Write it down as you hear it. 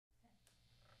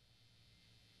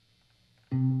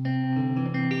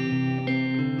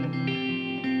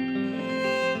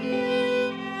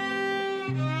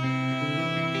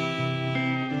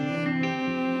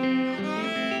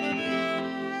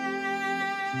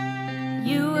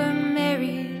You were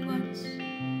married once,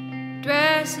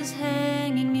 dresses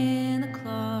hanging in the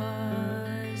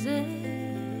closet.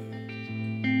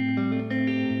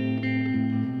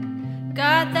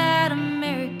 Got that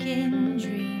American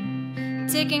dream,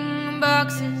 ticking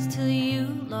boxes till you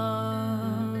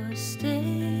lost it.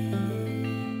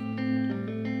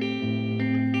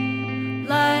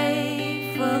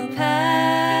 Life will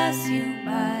pass you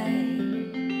by.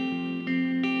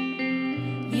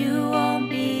 You won't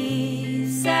be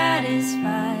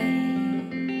satisfied.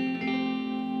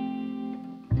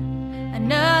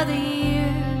 Another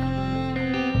year,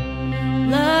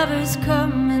 lovers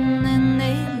come and then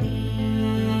they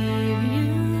leave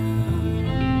you.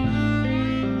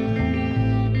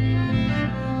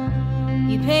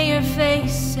 You paint your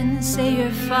face and say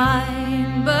you're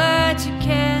fine, but you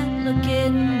can't look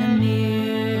in the mirror.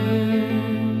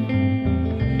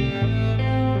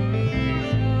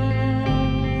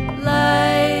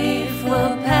 Life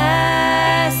will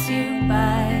pass you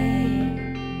by.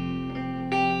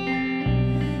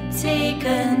 Take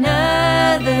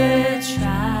another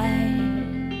try.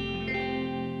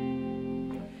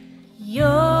 You're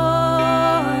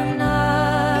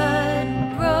not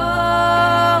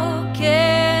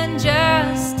broken,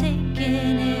 just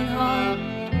taking it hard.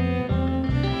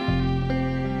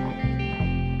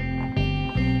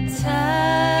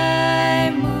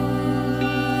 Time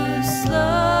moves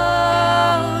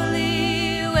slowly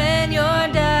when you're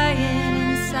dying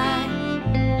inside.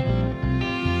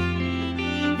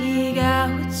 You got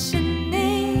what you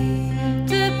need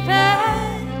to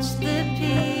patch the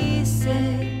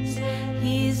pieces.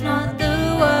 He's not the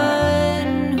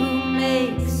one who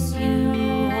makes you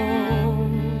whole.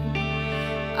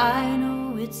 I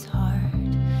know it's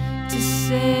hard to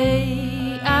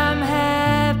say I'm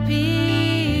happy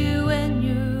when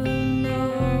you're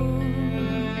alone.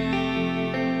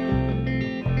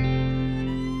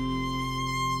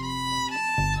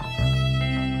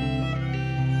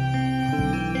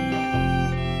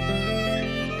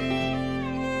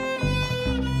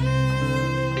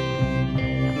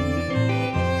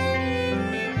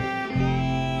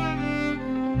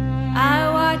 I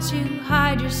watch you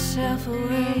hide yourself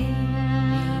away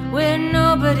where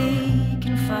nobody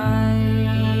can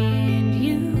find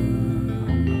you.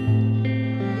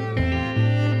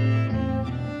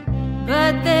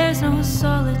 But there's no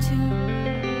solitude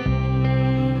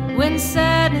when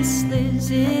sadness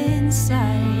lives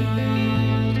inside.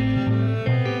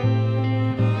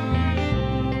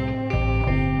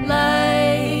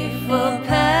 Life will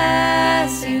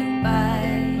pass you by.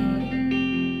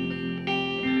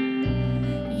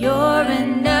 You're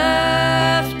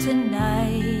enough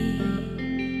tonight.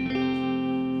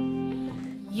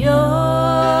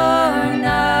 You're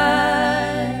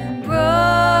not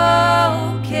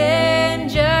broken,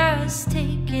 just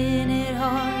taking it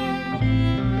hard.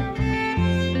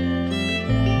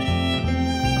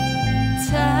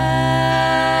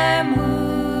 Time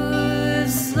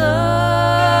moves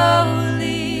slowly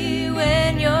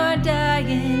when you're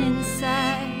dying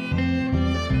inside.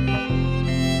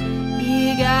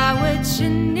 You got what you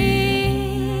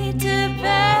need to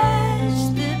patch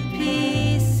the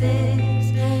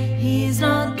pieces. He's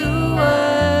not the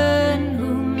one who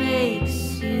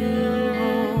makes you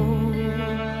whole.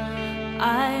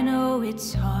 I know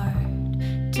it's hard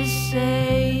to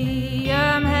say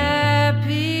I'm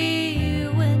happy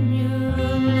when you're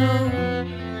alone.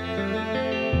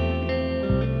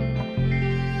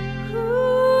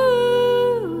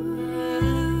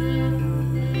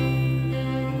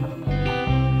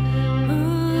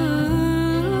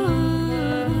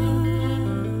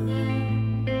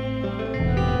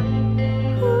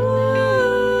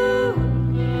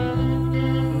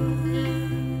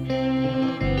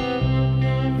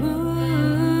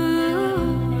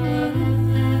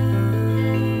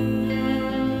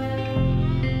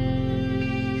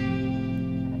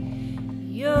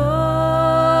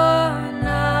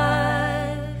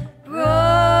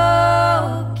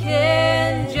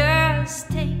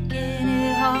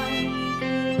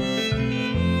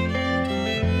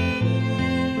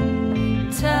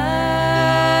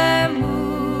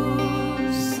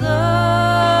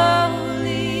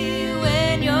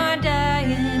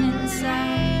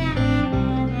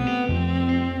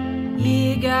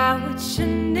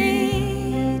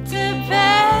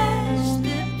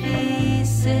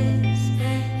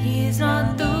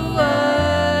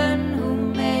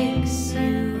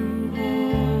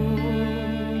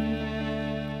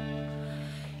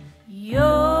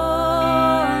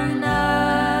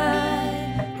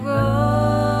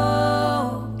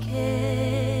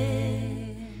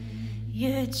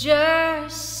 Just